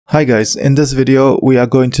Hi guys, in this video we are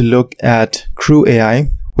going to look at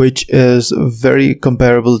CrewAI, which is very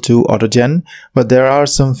comparable to AutoGEN, but there are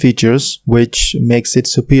some features which makes it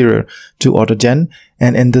superior to AutoGEN.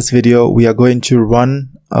 And in this video we are going to run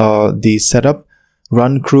the setup,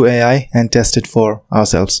 run CrewAI and test it for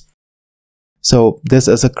ourselves. So this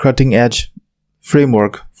is a cutting edge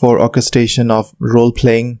framework for orchestration of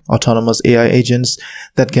role-playing autonomous AI agents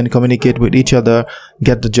that can communicate with each other,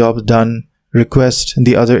 get the job done, request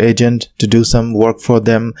the other agent to do some work for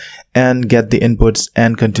them, and get the inputs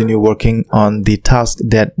and continue working on the task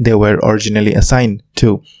that they were originally assigned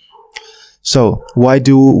to. So why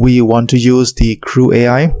do we want to use the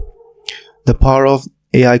CrewAI? The power of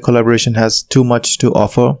AI collaboration has too much to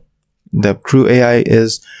offer. The CrewAI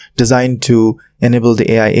is designed to enable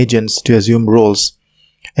the AI agents to assume roles,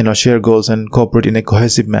 share goals and cooperate in a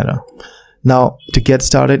cohesive manner. Now, to get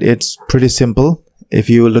started, it's pretty simple. If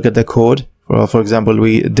you look at the code, for example,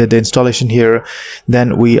 we did the installation here,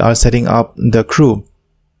 then we are setting up the crew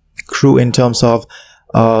in terms of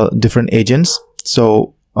different agents.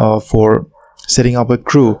 So for setting up a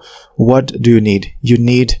crew, what do you need? You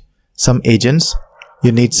need some agents,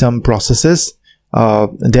 you need some processes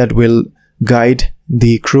that will guide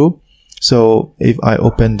the crew. So if I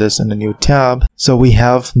open this in a new tab, so we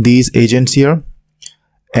have these agents here,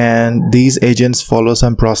 and these agents follow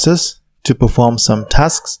some process to perform some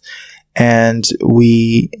tasks, and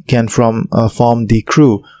we can form the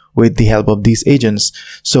crew with the help of these agents.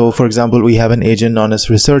 So for example, we have an agent known as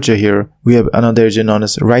researcher here, we have another agent known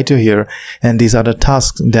as writer here, and these are the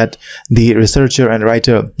tasks that the researcher and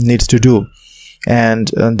writer needs to do. And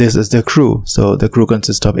this is the crew. So the crew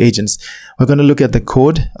consists of agents. We're going to look at the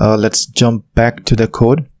code. Let's jump back to the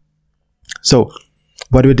code. So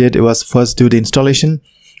what we did was first do the installation,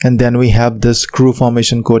 and then we have this crew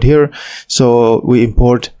formation code here. So we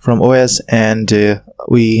import from OS, and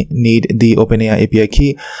we need the OpenAI API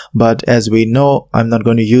key. But as we know, I'm not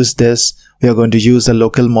going to use this. We are going to use a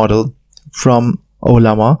local model from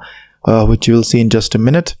Ollama, which you will see in just a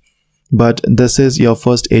minute. But this is your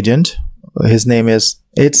first agent. Its name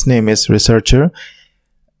is researcher,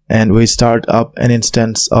 and we start up an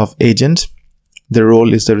instance of agent. The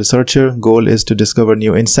role is the researcher, goal is to discover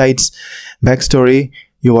new insights. Backstory: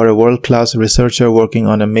 you are a world-class researcher working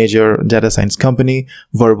on a major data science company.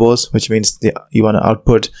 Verbose, which means you want an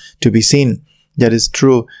output to be seen. That is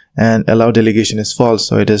true, and allow delegation is false,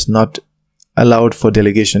 so it is not allowed for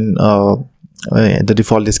delegation. The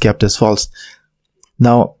default is kept as false.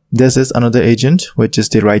 Now this is another agent, which is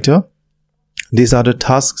the writer. These are the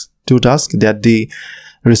two tasks that the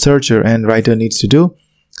researcher and writer needs to do.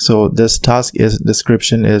 So this task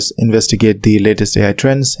description is investigate the latest AI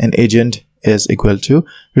trends, and agent is equal to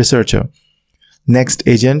researcher. Next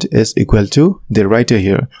agent is equal to the writer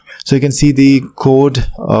here. So you can see the code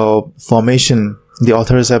formation. The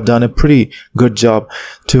authors have done a pretty good job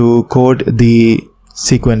to code the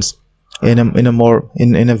sequence in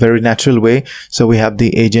a very natural way. So we have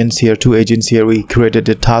the agents here, two agents here, we created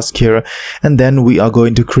a task here, and then we are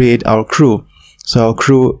going to create our crew. So our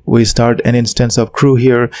crew, we start an instance of crew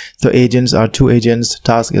here. The agents are two agents,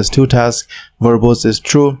 task is two tasks, verbose is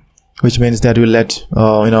true, which means that we let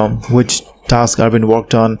which tasks are being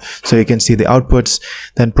worked on, so you can see the outputs.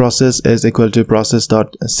 Then process is equal to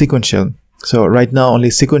process.sequential. So right now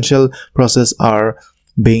only sequential process are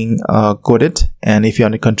being coded, and if you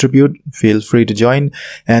want to contribute, feel free to join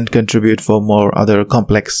and contribute for more other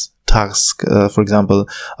complex tasks, for example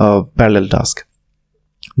parallel task.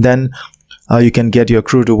 Then you can get your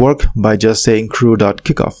crew to work by just saying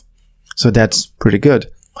crew.kickoff. So that's pretty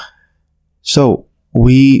good. So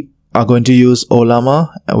we are going to use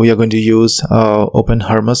Ollama, we are going to use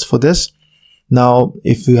Openhermes for this. Now,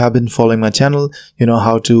 if you have been following my channel, you know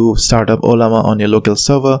how to start up Ollama on your local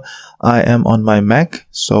server. I am on my Mac,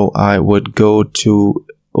 so I would go to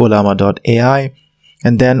ollama.ai,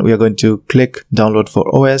 and then we are going to click download for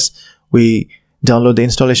OS. We download the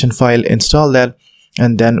installation file, install that,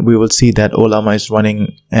 and then we will see that Ollama is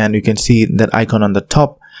running, and you can see that icon on the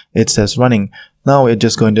top, it says running. Now we're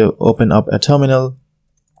just going to open up a terminal.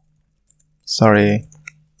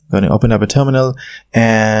 Going to open up a terminal,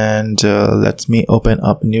 and let me open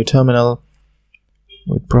up a new terminal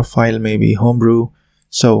with profile, maybe homebrew.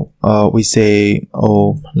 So we say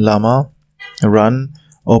Ollama run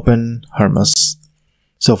Openhermes.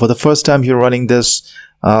 So for the first time you're running this,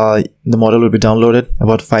 the model will be downloaded,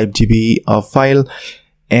 about 5 GB of file,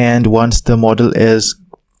 and once the model is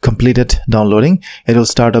completed downloading, it will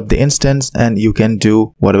start up the instance, and you can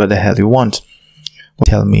do whatever the hell you want.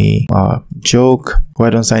 Tell me joke, why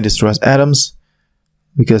don't scientists trust atoms?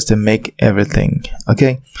 Because they make everything.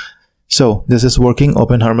 Okay, So this is working.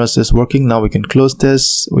 Openhermes is working. Now we can close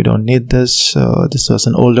this. We don't need this. This was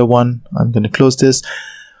an older one. I'm going to close this.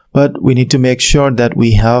 But we need to make sure that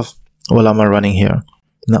we have Ollama running here.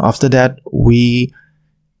 Now after that, we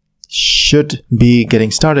should be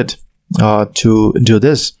getting started to do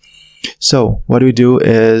this. So what we do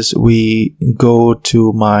is we go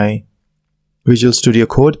to my Visual Studio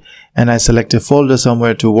Code and I select a folder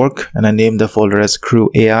somewhere to work, and I name the folder as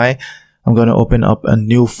CrewAI. I'm going to open up a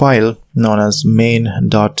new file known as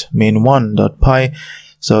main.main1.py.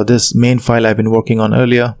 So this main file I've been working on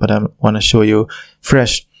earlier, but I want to show you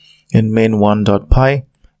fresh in main1.py,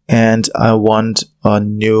 and I want a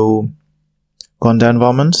new conda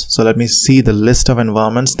environment. So let me see the list of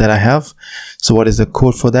environments that I have. So what is the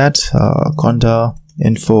code for that? Conda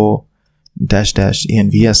info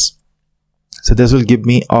 --envs. So this will give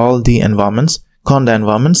me all the environments, conda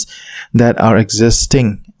environments that are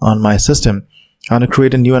existing on my system. I want to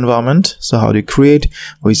create a new environment. So how do you create?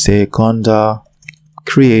 We say conda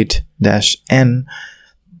create -n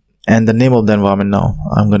and the name of the environment. Now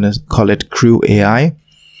I'm going to call it CrewAI,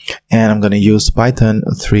 and I'm going to use Python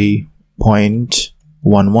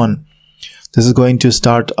 3.11. This is going to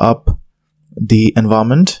start up the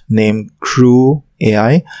environment named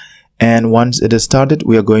CrewAI, and once it is started,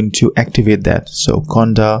 we are going to activate that. So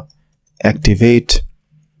conda activate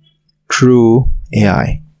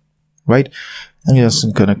CrewAI, right? I'm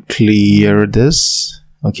just gonna clear this.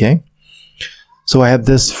 Okay, so I have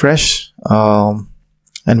this fresh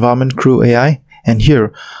environment CrewAI, and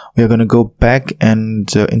here we are going to go back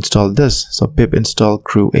and install this. So pip install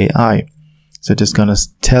CrewAI. So just gonna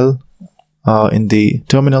tell in the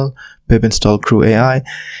terminal pip install CrewAI.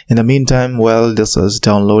 In the meantime, while this is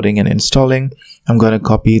downloading and installing, I'm going to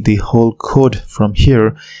copy the whole code from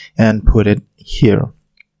here and put it here.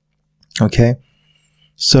 Okay,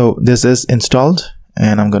 so this is installed,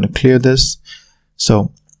 and I'm going to clear this.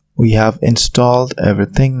 So we have installed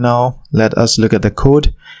everything. Now let us look at the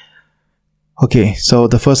code. Okay, so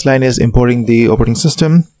the first line is importing the operating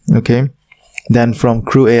system. Okay, then from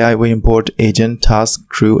CrewAI we import agent, task,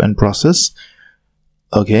 crew, and process.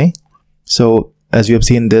 Okay, so as you have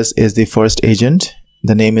seen, this is the first agent.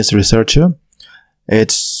 The name is researcher.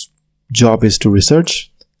 Its job is to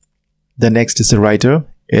research. The next is a writer.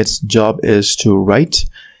 Its job is to write.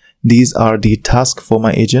 These are the tasks for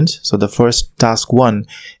my agent. So the first task 1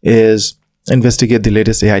 is investigate the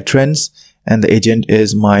latest AI trends, and the agent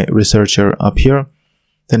is my researcher up here.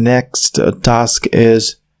 The next task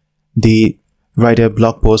is the write a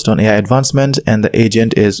blog post on AI advancement, and the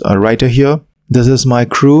agent is a writer here. This is my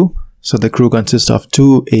crew. So the crew consists of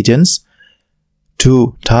 2 agents,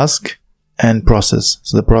 2 tasks, and process.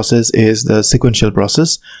 So the process is the sequential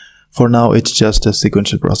process. For now, it's just a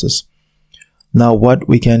sequential process. Now what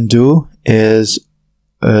we can do is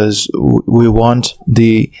we want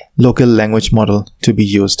the local language model to be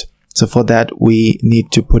used. So for that, we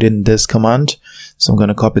need to put in this command. So I'm going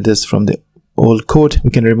to copy this from the old code. We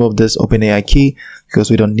can remove this OpenAI key because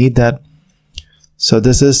we don't need that. So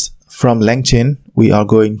this is from LangChain. We are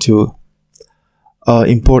going to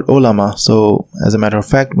import Ollama. So as a matter of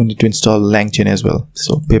fact, we need to install LangChain as well.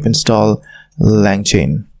 So pip install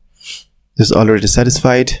LangChain. This is already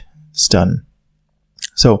satisfied. It's done.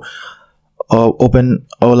 So open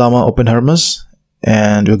Ollama Openhermes,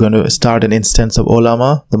 and we're going to start an instance of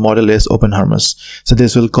Ollama. The model is Openhermes. So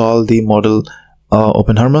this will call the model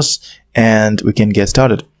Openhermes, and we can get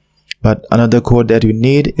started. But another code that we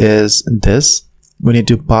need is this. We need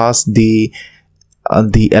to pass the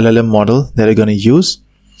LLM model that we're going to use.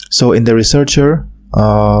 So in the researcher,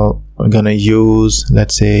 we're going to use,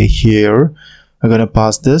 let's say here, we're going to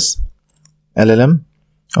pass this LLM.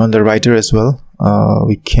 On the writer as well,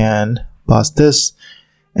 we can pass this,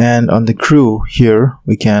 and on the crew here,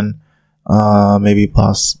 we can maybe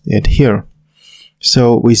pass it here.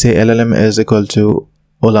 So we say LLM is equal to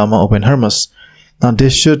Ollama Openhermes. Now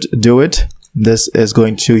this should do it. This is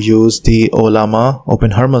going to use the Ollama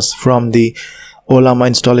Openhermes from the Ollama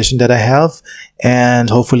installation that I have, and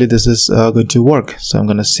hopefully this is going to work. So I'm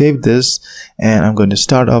going to save this, and I'm going to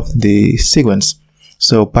start off the sequence.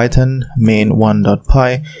 So Python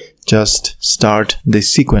main1.py, just start the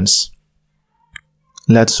sequence.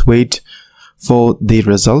 Let's wait for the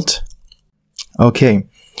result. Okay,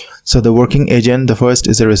 so the working agent, the first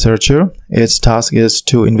is a researcher. Its task is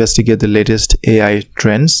to investigate the latest AI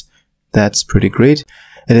trends. That's pretty great.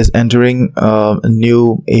 It is entering a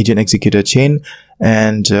new agent executor chain,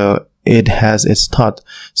 and it has its thought.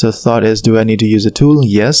 So thought is, do I need to use a tool?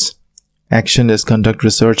 Yes. Action is conduct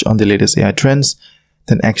research on the latest AI trends.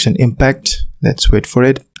 Then action impact. Let's wait for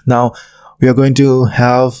it. Now We are going to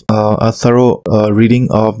have a thorough reading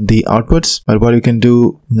of the outputs, but what you can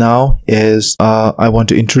do now is I want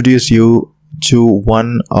to introduce you to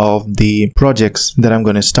one of the projects that I'm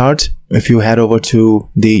going to start. If you head over to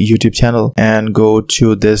the YouTube channel and go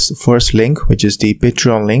to this first link, which is the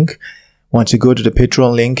Patreon link, once you go to the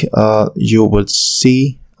Patreon link, you will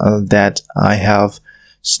see that I have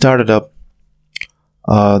started up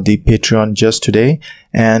the Patreon just today.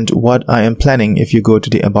 And what I am planning, if you go to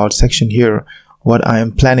the About section here, what I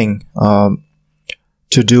am planning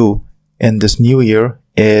to do in this new year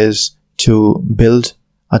is to build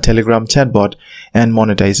a Telegram chatbot and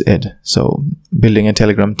monetize it. So building a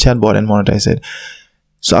Telegram chatbot and monetize it.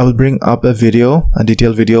 So I will bring up a video, a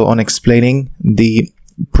detailed video on explaining the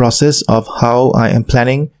process of how I am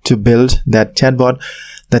planning to build that chatbot.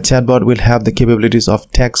 The chatbot will have the capabilities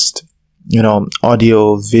of text,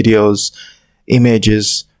 audio, videos,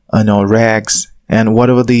 images, RAGs, and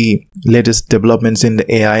whatever the latest developments in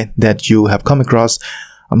the AI that you have come across.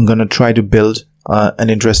 I'm going to try to build an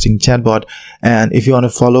interesting chatbot. And if you want to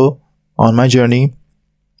follow on my journey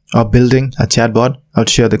of building a chatbot, I'll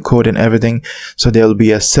share the code and everything. So there will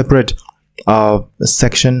be a separate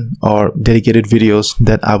section or dedicated videos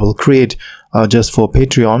that I will create just for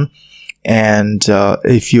Patreon. And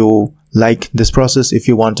if you like this process, if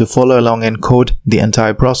you want to follow along and code the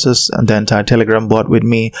entire process and the entire Telegram bot with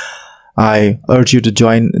me, I urge you to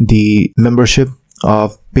join the membership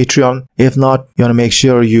of Patreon. If not, you want to make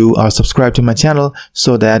sure you are subscribed to my channel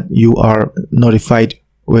so that you are notified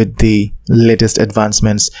with the latest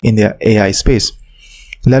advancements in the AI space.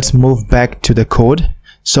 Let's move back to the code.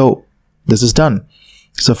 So this is done.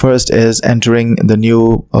 So first is entering the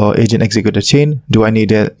new agent executor chain. Do I need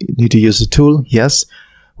to use the tool? Yes.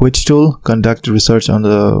 Which tool? Conduct research on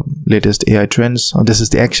the latest AI trends. This is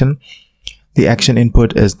the action. The action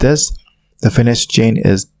input is this. The finished chain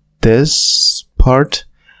is this part.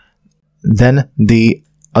 Then the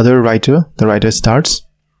writer starts.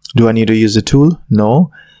 Do I need to use the tool? No.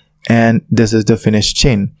 And this is the finished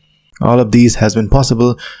chain. All of these has been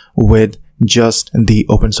possible with just the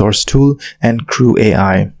open source tool and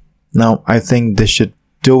CrewAI. Now I think this should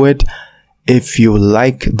do it. If you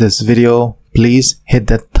like this video, please hit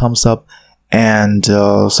that thumbs up and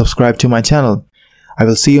subscribe to my channel. I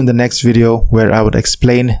will see you in the next video where I would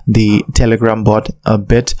explain the Telegram bot a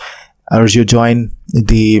bit. I urge you to join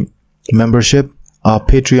the membership of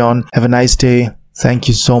Patreon. Have a nice day. Thank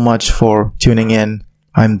you so much for tuning in.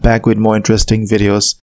 I'm back with more interesting videos.